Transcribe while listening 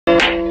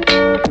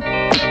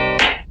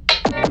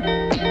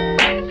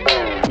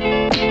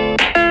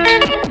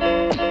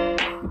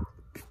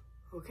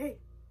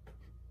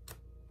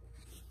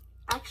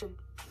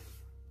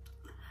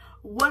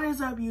What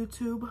is up,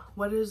 YouTube?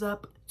 What is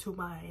up to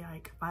my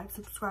like 5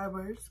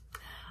 subscribers?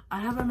 I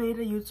haven't made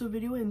a YouTube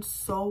video in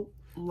so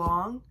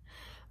long.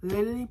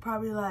 Literally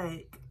probably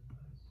like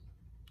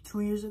 2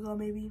 years ago,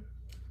 maybe.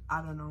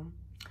 I don't know.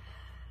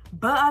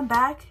 But I'm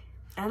back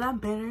and I'm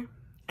better.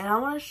 And I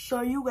want to show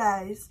you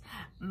guys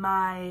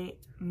my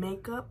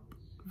makeup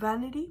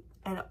vanity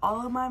and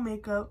all of my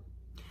makeup.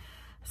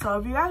 So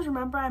if you guys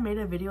remember, I made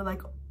a video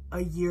like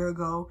a year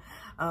ago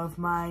of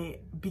my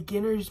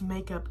beginner's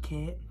makeup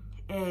kit.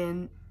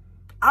 And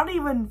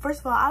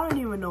first of all, I don't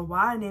even know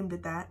why I named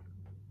it that.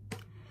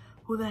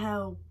 Who the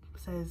hell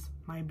says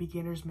my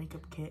beginner's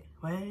makeup kit?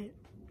 What?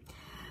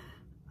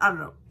 I don't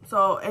know.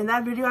 So in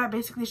that video, I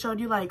basically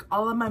showed you like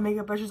all of my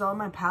makeup brushes, all of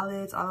my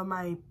palettes, all of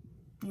my,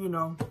 you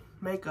know,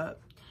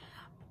 makeup.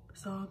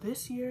 So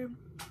this year,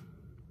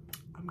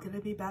 I'm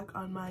gonna be back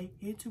on my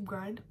YouTube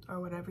grind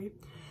or whatever.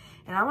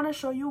 And I wanna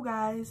show you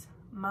guys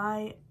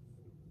my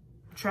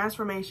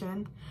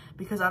transformation,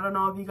 because I don't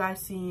know if you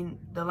guys seen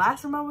the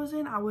last room I was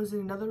in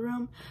another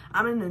room.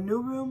 I'm in a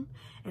new room,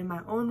 in my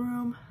own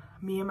room.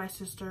 Me and my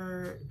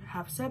sister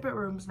have separate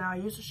rooms now. I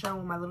used to share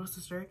with my little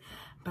sister,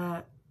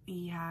 but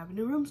we have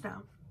new rooms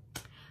now.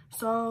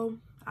 So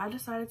I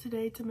decided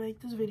today to make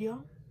this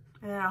video,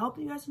 and I hope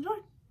you guys enjoy.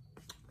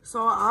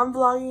 So I'm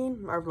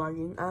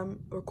I'm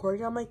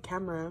recording on my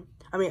camera,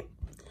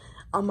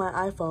 on my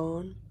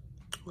iPhone,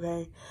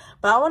 okay?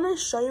 But I want to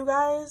show you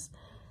guys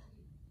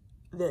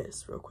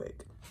this real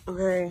quick,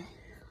 okay?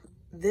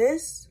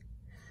 This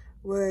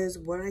was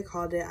what I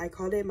called it. I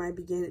called it my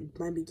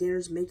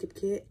beginner's makeup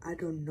kit. I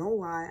don't know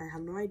why. I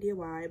have no idea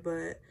why,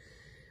 but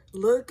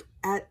look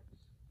at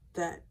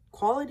that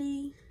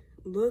quality.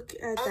 Look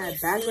at that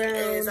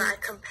background. I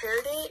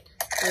compared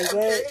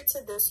it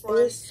to this one.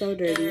 It was so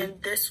dirty. And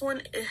this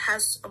one, it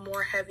has a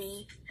more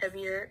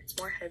heavier. It's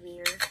more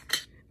heavier.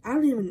 I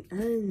don't even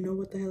know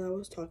what the hell I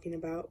was talking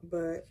about,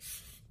 but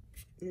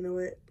you know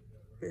what?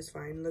 It's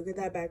fine. Look at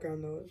that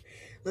background though.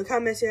 Look how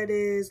messy that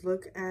is.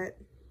 Look at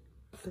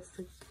the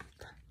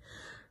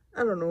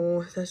I don't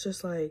know. That's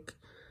just like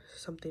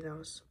something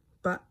else.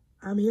 But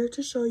I'm here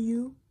to show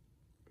you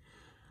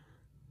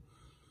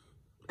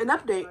an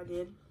update I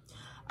did.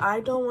 I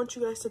don't want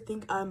you guys to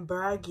think I'm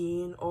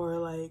bragging or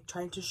like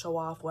trying to show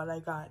off what I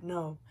got.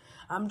 No,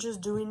 I'm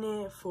just doing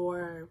it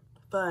for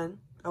fun,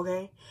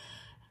 okay?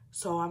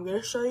 So I'm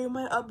gonna show you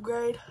my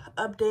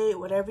update,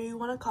 whatever you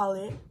want to call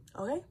it,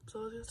 okay?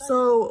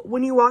 So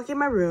when you walk in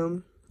my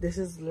room, this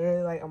is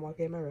literally like I'm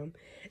walking in my room.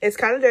 It's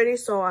kind of dirty,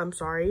 so I'm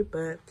sorry,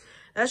 but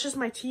that's just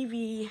my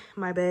TV,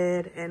 my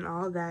bed, and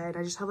all of that.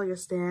 I just have like a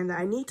stand.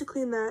 I need to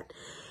clean that.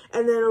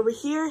 And then over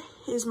here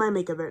is my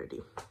makeup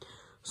vanity.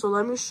 So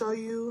let me show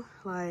you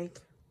like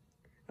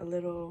a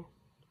little,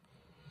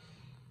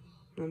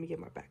 let me get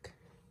my back.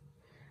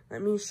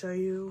 Let me show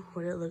you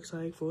what it looks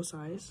like full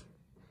size.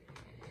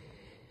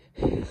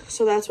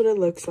 So that's what it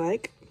looks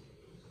like.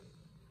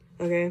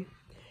 Okay.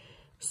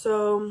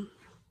 So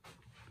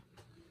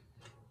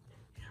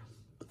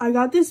I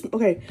got this.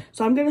 Okay.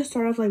 So I'm going to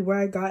start off like where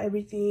I got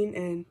everything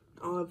and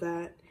all of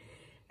that.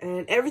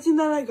 And everything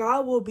that I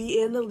got will be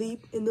in the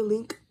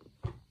link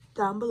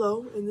down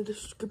below in the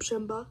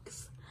description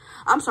box.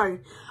 I'm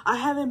sorry, I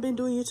haven't been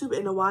doing YouTube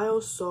in a while,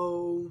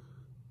 so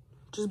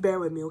just bear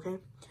with me, okay?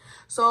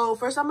 So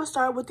first I'm gonna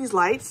start with these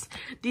lights.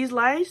 These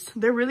lights,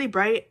 they're really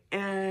bright,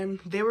 and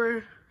they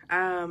were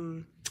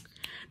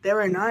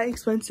not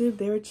expensive.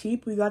 They were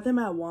cheap. We got them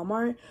at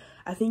Walmart.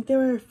 I think they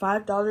were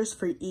 $5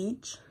 for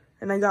each,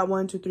 and I got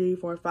 1, 2, 3,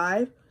 4,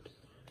 5.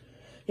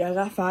 Yeah, I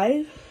got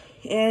 5,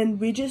 and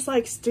we just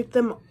like stick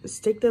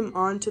them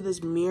onto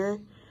this mirror.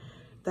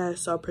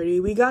 That's so pretty.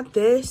 We got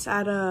this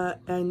at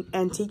an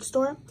antique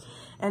store,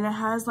 and it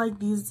has like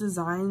these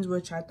designs,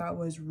 which I thought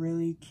was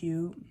really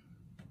cute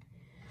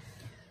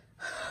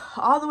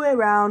all the way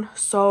around.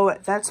 So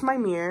that's my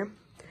mirror.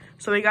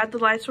 So we got the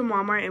lights from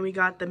Walmart, and we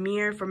got the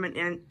mirror from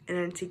an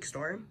antique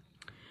store.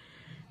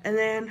 And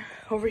then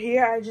over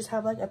here I just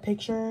have like a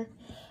picture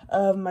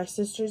of my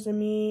sisters and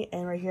me,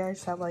 and right here I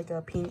just have like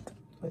a pink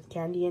with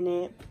candy in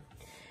it.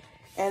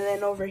 And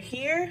then over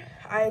here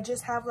I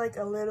just have like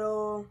a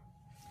little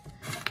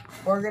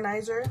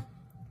organizer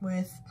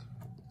with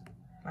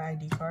my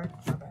ID card.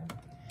 Not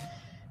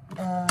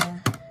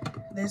bad.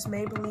 This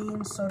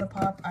Maybelline Soda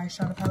Pop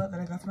eyeshadow palette that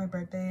I got for my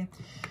birthday.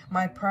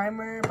 My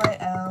primer by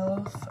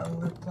e.l.f., a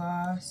lip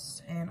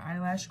gloss, and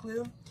eyelash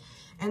glue.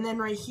 And then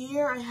right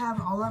here I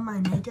have all of my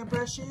makeup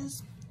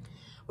brushes,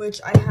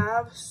 which I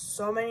have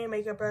so many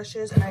makeup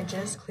brushes, and I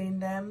just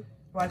cleaned them.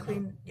 Well, I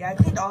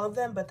cleaned all of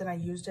them, but then I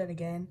used it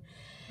again.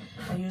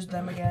 I used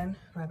them again,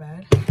 my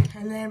bad.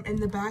 And then in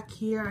the back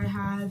here I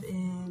have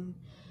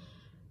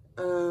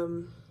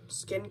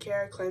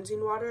skincare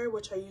cleansing water,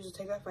 which I use to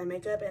take off my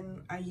makeup,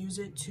 and I use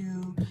it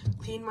to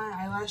clean my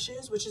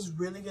eyelashes, which is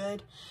really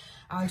good.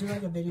 I'll do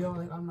like a video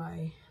like on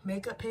my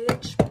makeup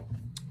page,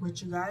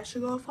 which you guys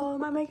should go follow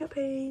my makeup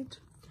page.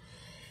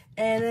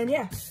 And then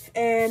yeah,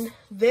 and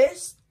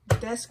this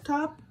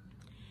desktop,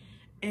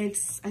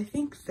 it's I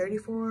think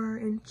 34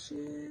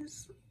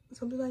 inches,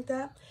 something like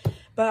that.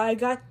 But I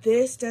got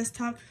this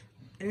desktop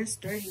and it's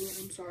dirty.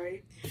 I'm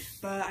sorry,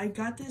 but I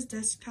got this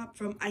desktop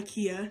from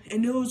IKEA,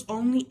 and it was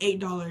only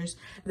 $8.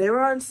 They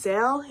were on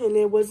sale, and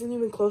it wasn't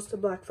even close to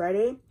Black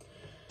Friday.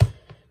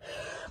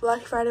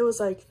 Black Friday was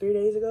like 3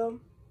 days ago,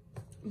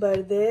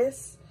 but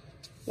this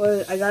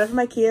was, I got it from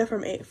IKEA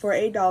for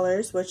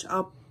 $8, which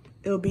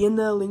it'll be in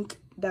the link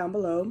down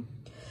below.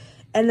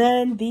 And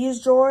then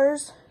these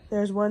drawers,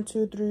 there's 1,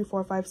 2, 3,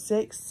 4, 5,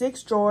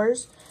 6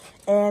 drawers,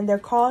 and they're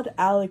called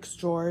Alex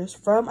drawers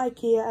from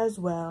IKEA as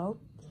well.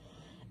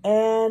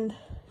 And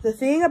the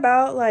thing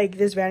about like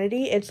this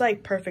vanity, it's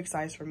like perfect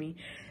size for me.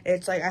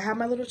 It's like I have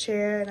my little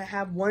chair and I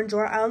have one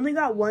drawer. I only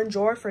got one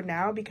drawer for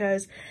now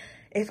because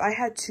if I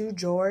had 2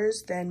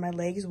 drawers, then my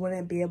legs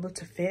wouldn't be able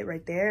to fit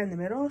right there in the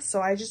middle.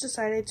 So I just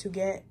decided to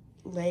get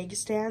leg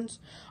stands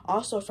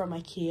also from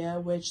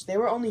IKEA, which they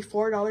were only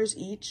 $4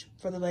 each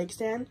for the leg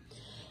stand.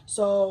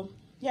 So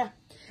yeah,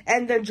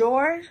 and the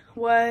drawer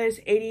was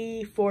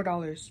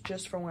 $84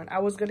 just for one. I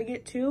was gonna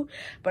get 2,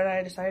 but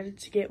I decided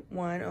to get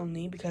 1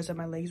 only because of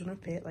my legs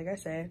wouldn't fit, like I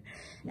said.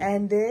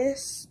 And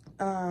this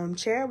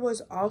chair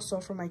was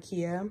also from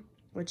IKEA,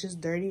 which is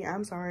dirty.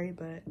 I'm sorry,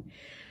 but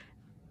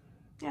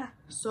yeah.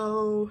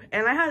 So,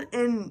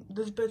 and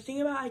the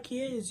thing about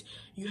IKEA is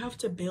you have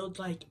to build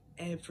like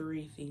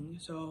everything.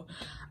 So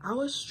I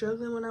was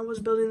struggling when I was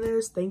building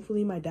this.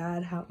 Thankfully my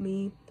dad helped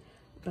me,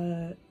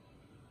 but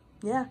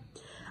yeah,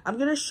 I'm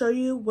gonna show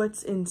you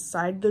what's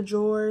inside the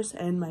drawers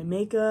and my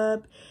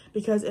makeup,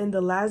 because in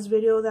the last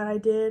video that I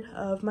did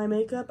of my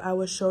makeup, I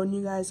was showing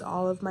you guys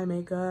all of my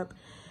makeup.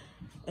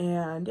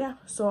 And yeah,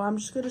 so I'm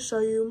just gonna show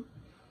you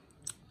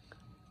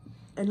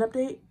an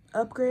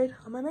upgrade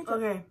on my makeup.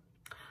 Okay,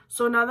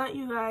 so now that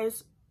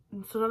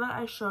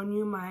I've shown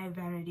you my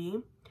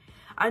vanity,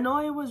 I know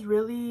it was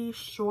really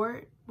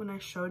short when I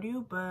showed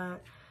you,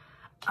 but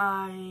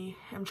I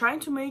am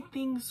trying to make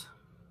things,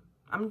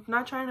 I'm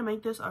not trying to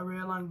make this a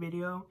real long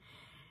video.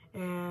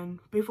 And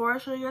before I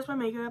show you guys my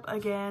makeup,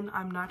 again,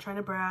 I'm not trying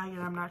to brag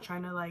and I'm not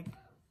trying to like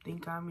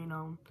think I'm, you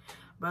know,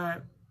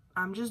 but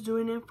I'm just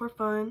doing it for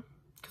fun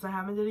because I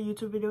haven't did a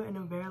YouTube video in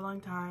a very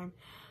long time.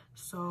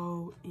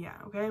 So yeah,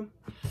 okay.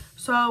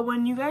 So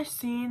when you guys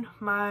seen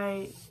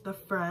the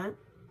front,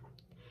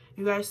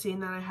 you guys seen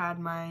that I had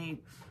my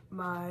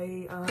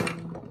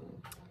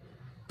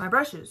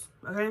brushes,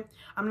 okay?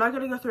 I'm not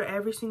gonna go through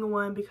every single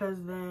one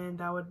because then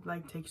that would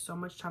like take so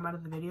much time out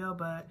of the video,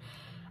 but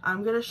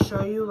I'm gonna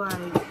show you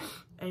like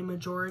a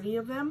majority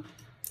of them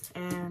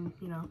and,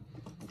 you know,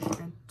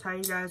 and tell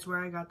you guys where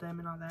I got them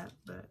and all that.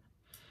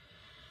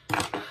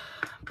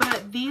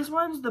 But these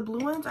ones, the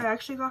blue ones, I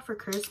actually got for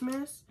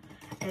Christmas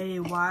a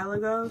while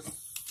ago.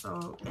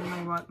 So,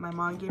 and my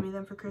mom gave me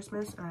them for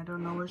Christmas, and I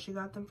don't know where she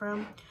got them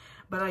from,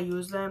 but I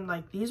used them.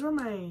 Like, these were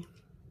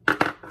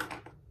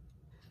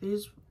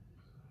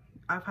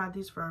I've had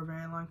these for a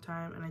very long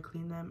time, and I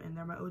cleaned them, and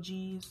they're my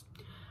OGs.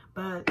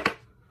 But,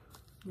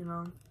 you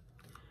know,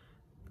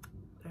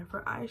 they're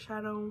for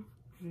eyeshadow.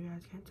 If you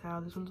guys can't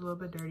tell, this one's a little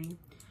bit dirty.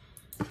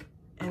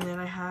 And then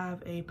I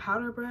have a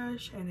powder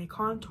brush and a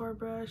contour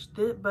brush.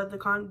 But the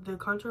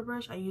contour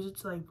brush, I use it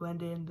to like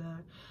blend in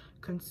the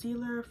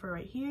concealer for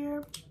right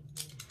here.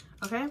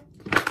 Okay,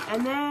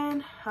 and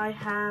then I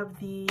have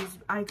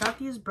I got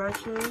these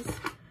brushes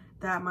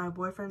that my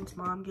boyfriend's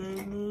mom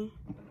gave me.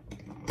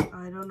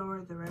 I don't know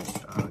where the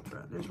rest are.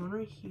 There's one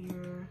right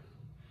here,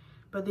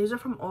 but these are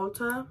from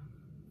Ulta.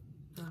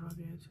 I don't know if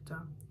you guys can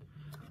tell.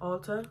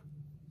 Ulta.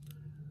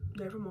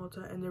 They're from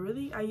Ulta, and they're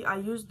really, I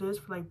use this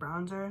for like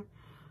bronzer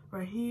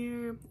right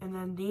here, and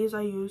then these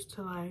I use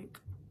to like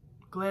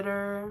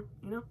glitter,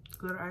 you know,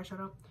 glitter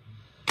eyeshadow,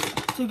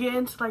 to get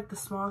into like the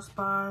small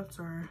spots.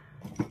 Or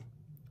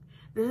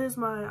this is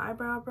my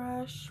eyebrow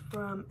brush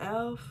from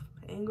e.l.f.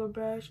 angle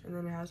brush, and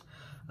then it has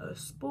a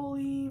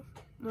spoolie.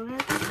 Okay,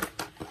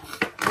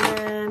 and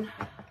then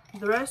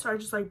the rest are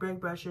just like big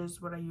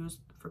brushes, what I use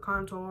for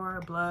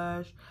contour,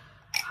 blush,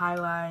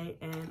 highlight,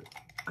 and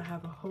I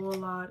have a whole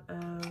lot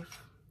of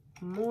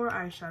more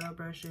eyeshadow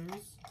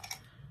brushes.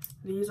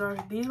 These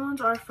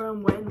ones are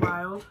from Wet n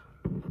Wild.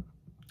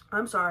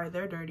 I'm sorry,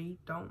 they're dirty.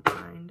 Don't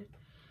mind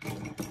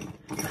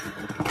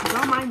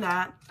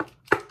that.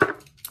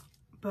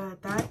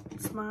 But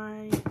that's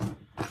my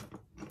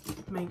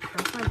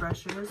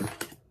brushes,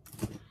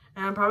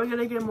 and I'm probably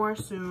gonna get more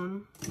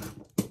soon,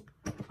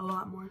 a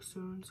lot more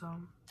soon. So,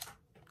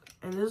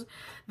 and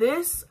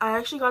this I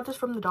actually got this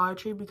from the Dollar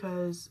Tree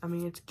because I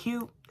mean it's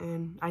cute,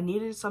 and I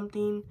needed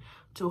something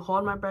to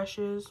hold my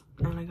brushes,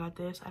 and I got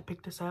this. I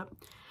picked this up.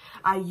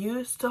 I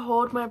used to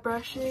hold my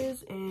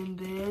brushes in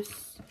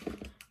this.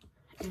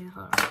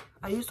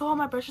 I used to hold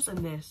my brushes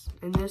in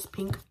this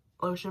pink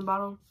lotion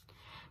bottle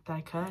that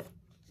I cut.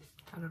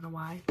 I don't know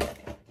why.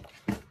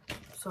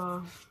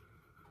 So,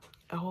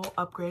 a whole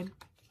upgrade.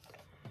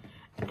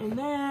 And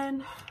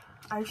then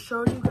I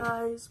showed you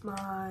guys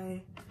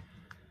my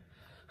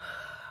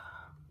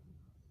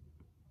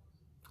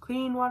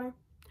cleaning water.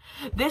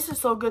 This is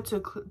so good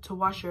to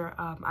wash your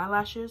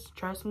eyelashes.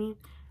 Trust me.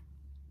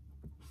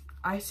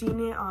 I seen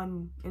it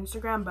on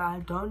Instagram, but I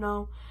don't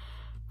know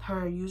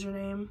her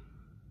username.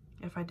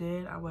 If I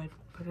did, I would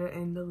put it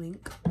in the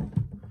link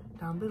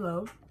down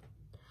below.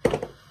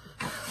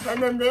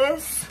 And then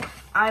this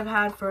I've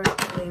had for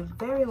a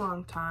very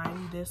long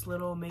time, this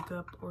little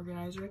makeup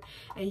organizer.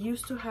 It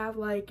used to have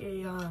like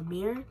a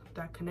mirror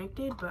that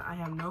connected, but I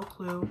have no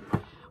clue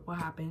what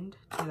happened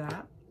to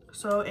that.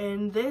 So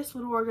in this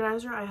little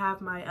organizer, I have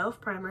my e.l.f.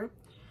 primer.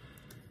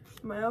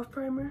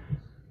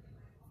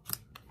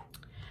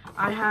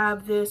 I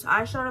have this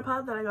eyeshadow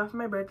palette that I got for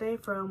my birthday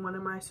from one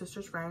of my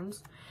sister's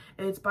friends.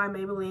 It's by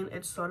Maybelline.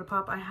 It's Soda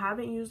Pop. I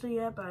haven't used it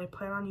yet, but I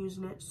plan on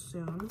using it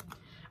soon.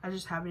 I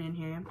just have it in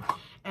here.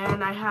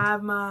 And I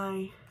have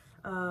my,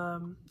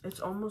 it's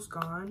almost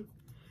gone.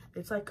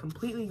 It's like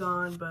completely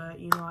gone, but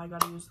you know, I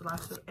gotta use the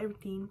last of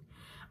everything.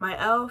 My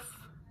e.l.f.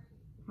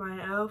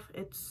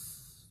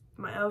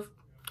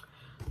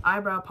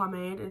 eyebrow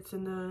pomade. It's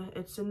in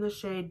the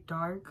shade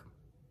Dark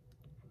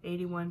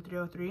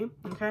 81303.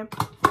 Okay,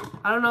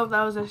 I don't know if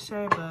that was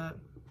necessary, but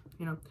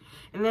you know.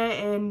 And then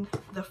in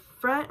the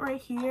front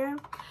right here,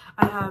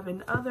 I have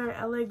another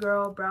LA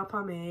Girl brow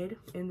pomade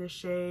in the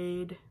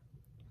shade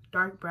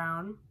Dark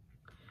Brown.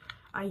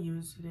 I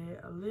used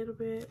it a little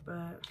bit,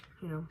 but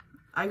you know,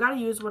 I gotta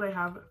use what I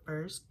have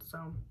first.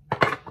 So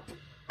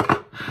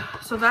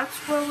that's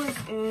what was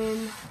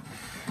in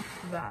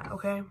that.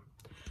 Okay,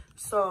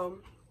 so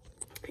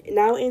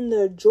now in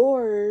the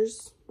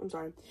drawers,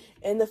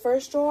 in the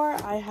first drawer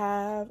I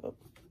have,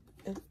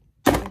 it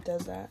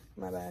does that,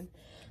 my bad.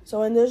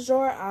 So in this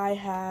drawer I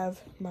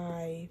have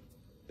my,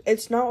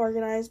 it's not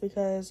organized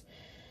because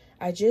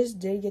I just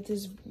did get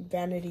this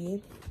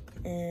Vanity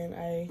and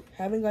I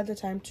haven't got the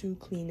time to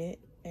clean it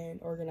and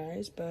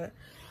organize, but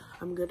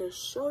I'm gonna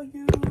show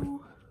you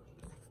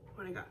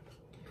what I got.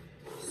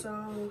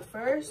 So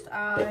first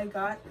I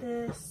got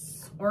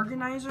this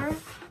organizer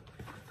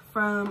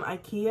from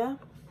IKEA.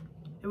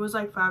 It was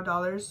like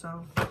 $5,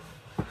 so,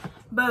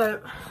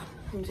 but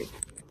let me see.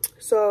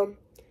 So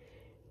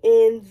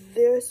in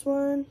this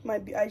one,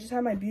 I just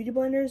have my beauty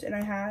blenders and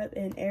I have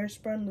an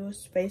Airspun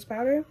loose face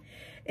powder.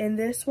 In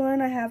this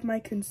one, I have my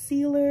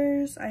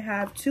concealers. I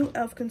have two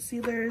e.l.f.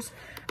 concealers.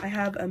 I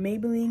have a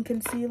Maybelline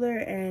concealer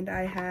and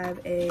I have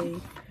a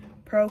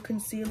Pro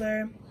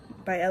concealer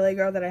by LA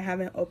Girl that I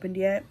haven't opened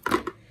yet.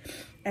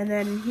 And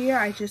then in here,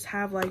 I just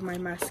have like my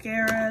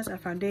mascaras, a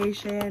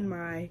foundation,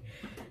 my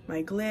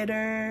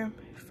glitter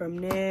from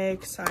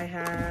NYX. I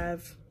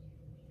have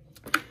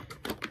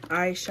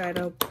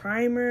eyeshadow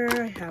primer.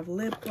 I have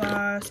lip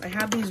gloss. I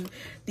have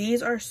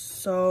these are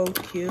so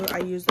cute. I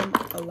use them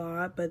a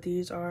lot, but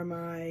these are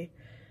my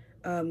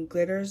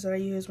glitters that I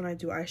use when I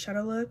do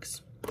eyeshadow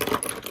looks.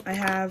 I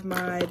have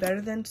my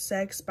Better Than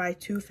Sex by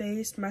Too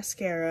Faced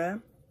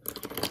mascara.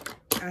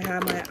 I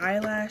have my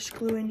eyelash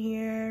glue in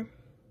here.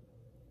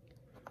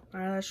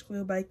 Eyelash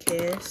glue by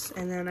Kiss.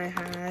 And then I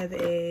have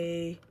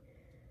a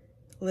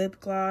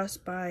lip gloss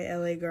by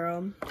LA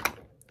Girl.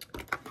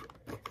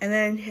 And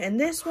then in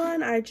this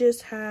one, I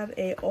just have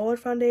a old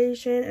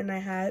foundation and I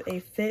have a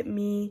Fit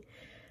Me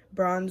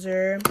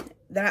bronzer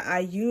that I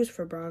use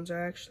for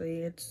bronzer.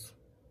 Actually, it's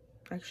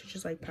actually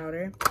just like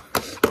powder.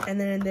 And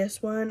then in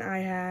this one, I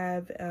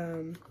have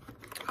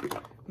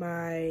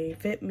my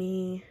Fit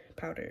Me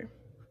powder,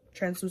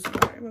 translucent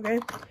powder. Okay,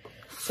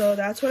 so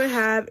that's what I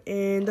have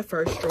in the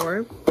first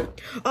drawer.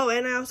 Oh,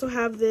 and I also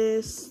have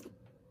this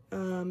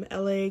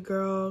LA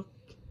Girl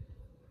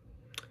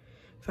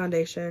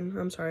foundation.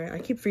 I'm sorry, I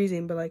keep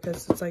freezing, but like,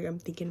 cause it's like I'm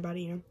thinking about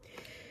it, you know.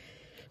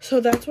 So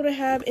that's what I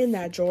have in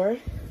that drawer.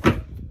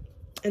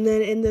 And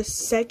then in the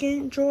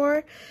second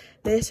drawer,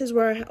 this is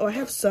where I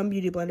have some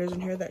beauty blenders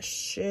in here that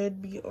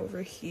should be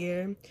over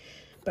here,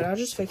 but I'll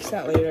just fix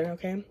that later.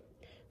 Okay,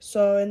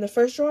 so in the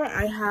first drawer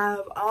I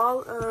have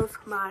all of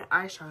my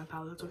eyeshadow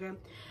palettes. Okay,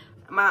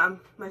 my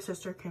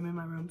sister came in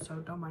my room, so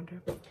don't mind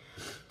her.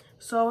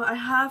 So I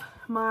have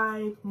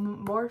my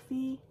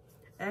Morphe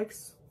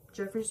X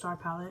Jeffree Star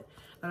palette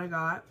that I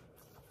got.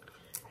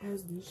 It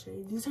has these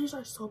shades. These shades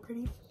are so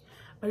pretty,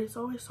 but it's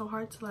always so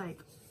hard to, like,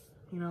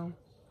 you know,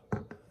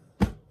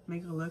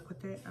 make a look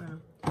with it. I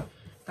don't know.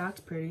 That's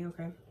pretty.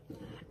 Okay.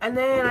 And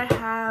then I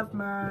have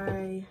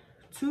my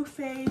Too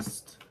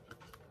Faced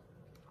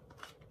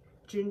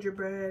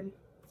gingerbread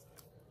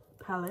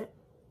palette.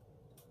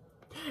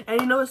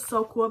 And you know what's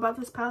so cool about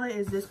this palette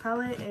is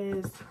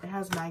it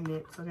has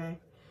magnets. Okay,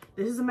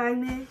 this is a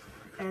magnet.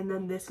 And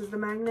then this is the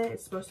magnet.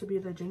 It's supposed to be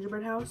the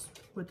gingerbread house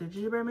with the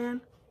gingerbread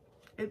man.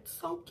 It's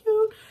so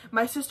cute.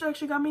 My sister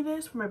actually got me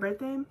this for my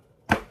birthday.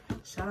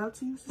 Shout out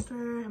to you, sister.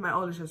 My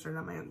older sister,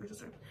 not my younger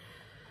sister.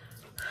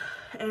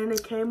 And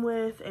it came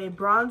with a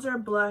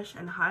bronzer, blush,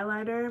 and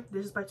highlighter.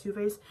 This is by Too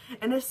Faced.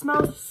 And it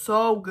smells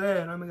so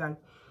good. Oh my god.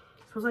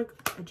 It smells like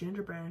a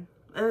gingerbread.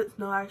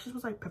 No, it actually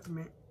smells like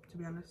peppermint, to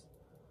be honest.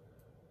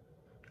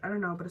 I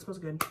don't know, but it smells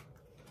good.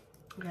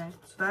 Okay,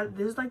 so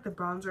this is like the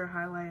bronzer,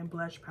 highlight, and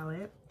blush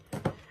palette.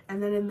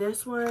 And then in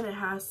this one, it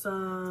has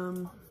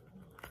some,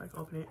 if I can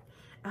open it,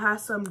 it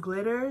has some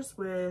glitters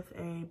with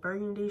a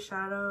burgundy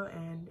shadow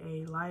and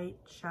a light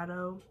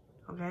shadow.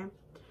 Okay,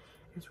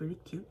 it's really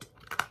cute.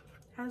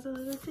 Has a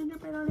little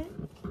gingerbread on it,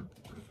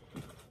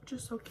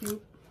 just so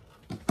cute.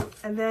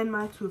 And then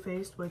my Too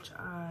Faced, which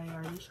I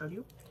already showed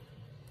you.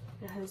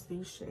 It has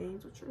these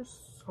shades, which are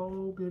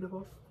so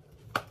beautiful.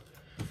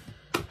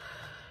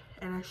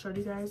 And I showed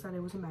you guys that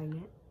it was a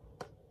magnet.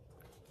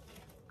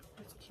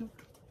 That's cute.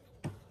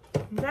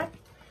 Okay.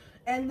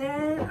 And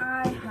then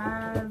I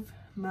have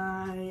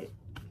my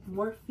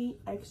Morphe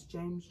X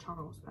James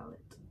Charles palette.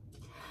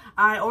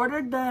 I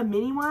ordered the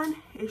mini one.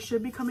 It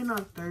should be coming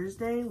on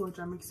Thursday, which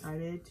I'm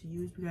excited to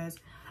use because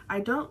I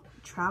don't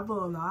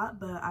travel a lot,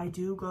 but I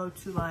do go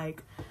to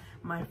like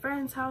my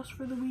friend's house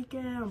for the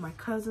weekend or my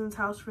cousin's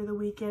house for the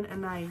weekend,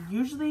 and I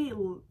usually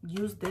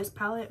use this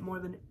palette more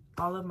than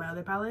all of my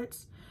other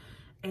palettes.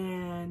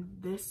 And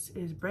this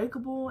is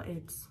breakable,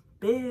 it's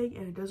big,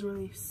 and it doesn't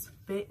really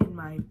fit in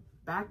my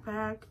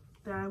backpack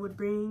that I would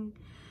bring.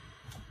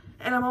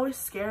 And I'm always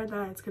scared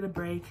that it's gonna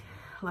break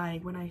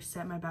like when I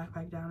set my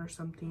backpack down or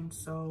something,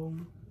 so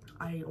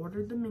I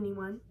ordered the mini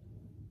one.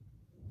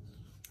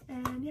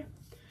 And yeah,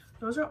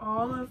 those are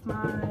all of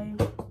my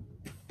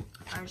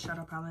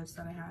eyeshadow palettes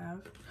that I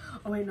have.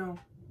 Oh wait, no,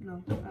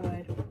 I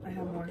lied. I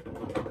have more.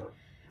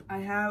 I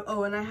have,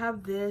 oh, and I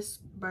have this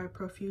by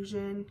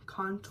Profusion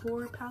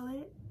contour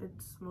palette.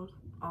 It's most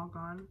all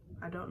gone.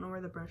 I don't know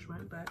where the brush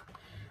went, but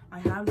I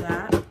have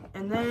that.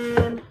 And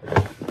then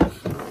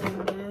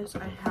in this,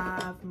 I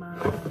have my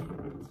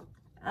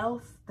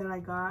e.l.f. that I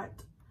got.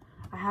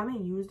 I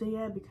haven't used it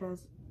yet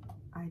because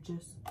I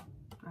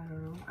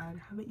don't know, I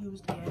haven't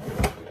used it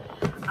yet.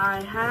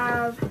 I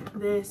have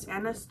this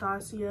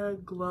Anastasia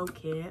glow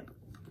kit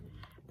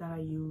that I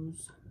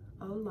use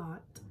a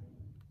lot.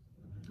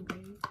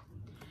 Okay.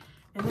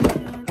 And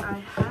then I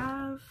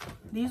have,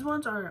 these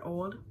ones are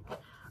old.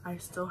 I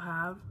still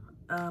have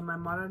my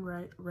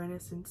Modern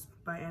Renaissance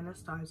by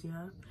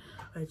Anastasia,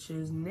 which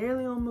is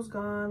nearly almost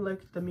gone.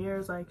 Look, the mirror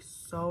is like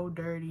so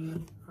dirty.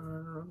 I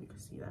don't know if you can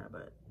see that,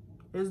 but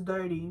it's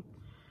dirty.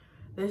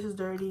 This is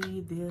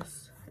dirty.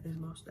 This is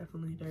most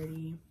definitely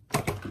dirty.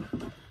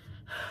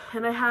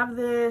 And I have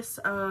this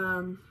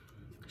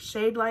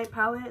shade light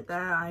palette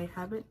that I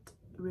haven't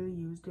really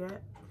used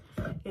yet.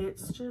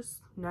 It's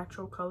just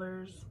natural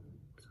colors.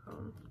 So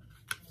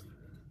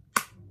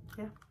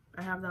yeah,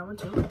 I have that one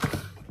too.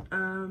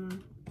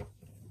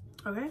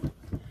 Okay.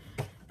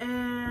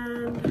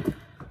 And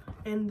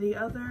in the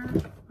other,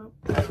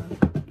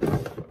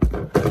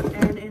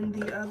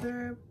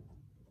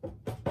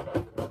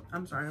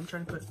 I'm sorry, I'm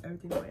trying to put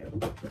everything away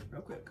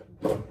real quick.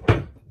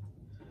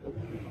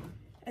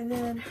 And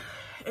then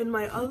in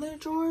my other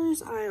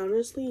drawers, I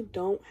honestly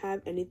don't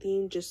have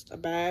anything, just a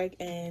bag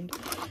and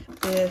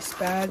this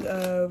bag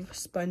of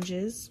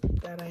sponges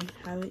that I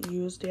haven't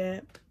used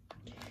yet.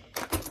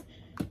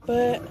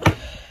 But,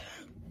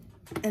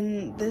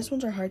 and these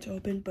ones are hard to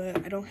open, but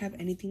I don't have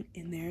anything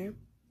in there.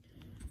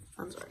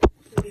 I'm sorry,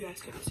 you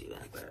guys can't see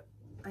that, but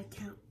I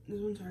can't,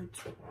 these ones are hard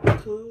to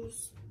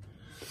close.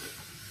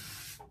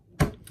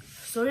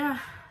 So yeah,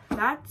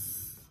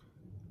 that's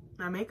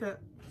my makeup,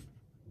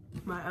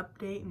 my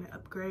update, my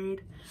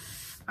upgrade.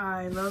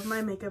 I love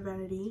my makeup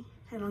vanity,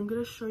 and I'm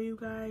gonna show you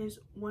guys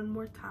one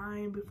more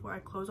time before I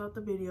close out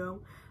the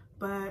video.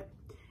 But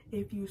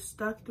if you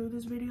stuck through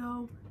this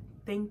video,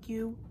 thank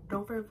you.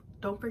 Don't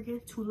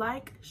forget to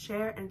like,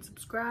 share, and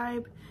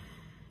subscribe.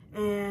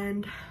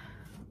 And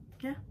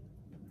yeah,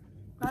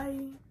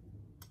 bye.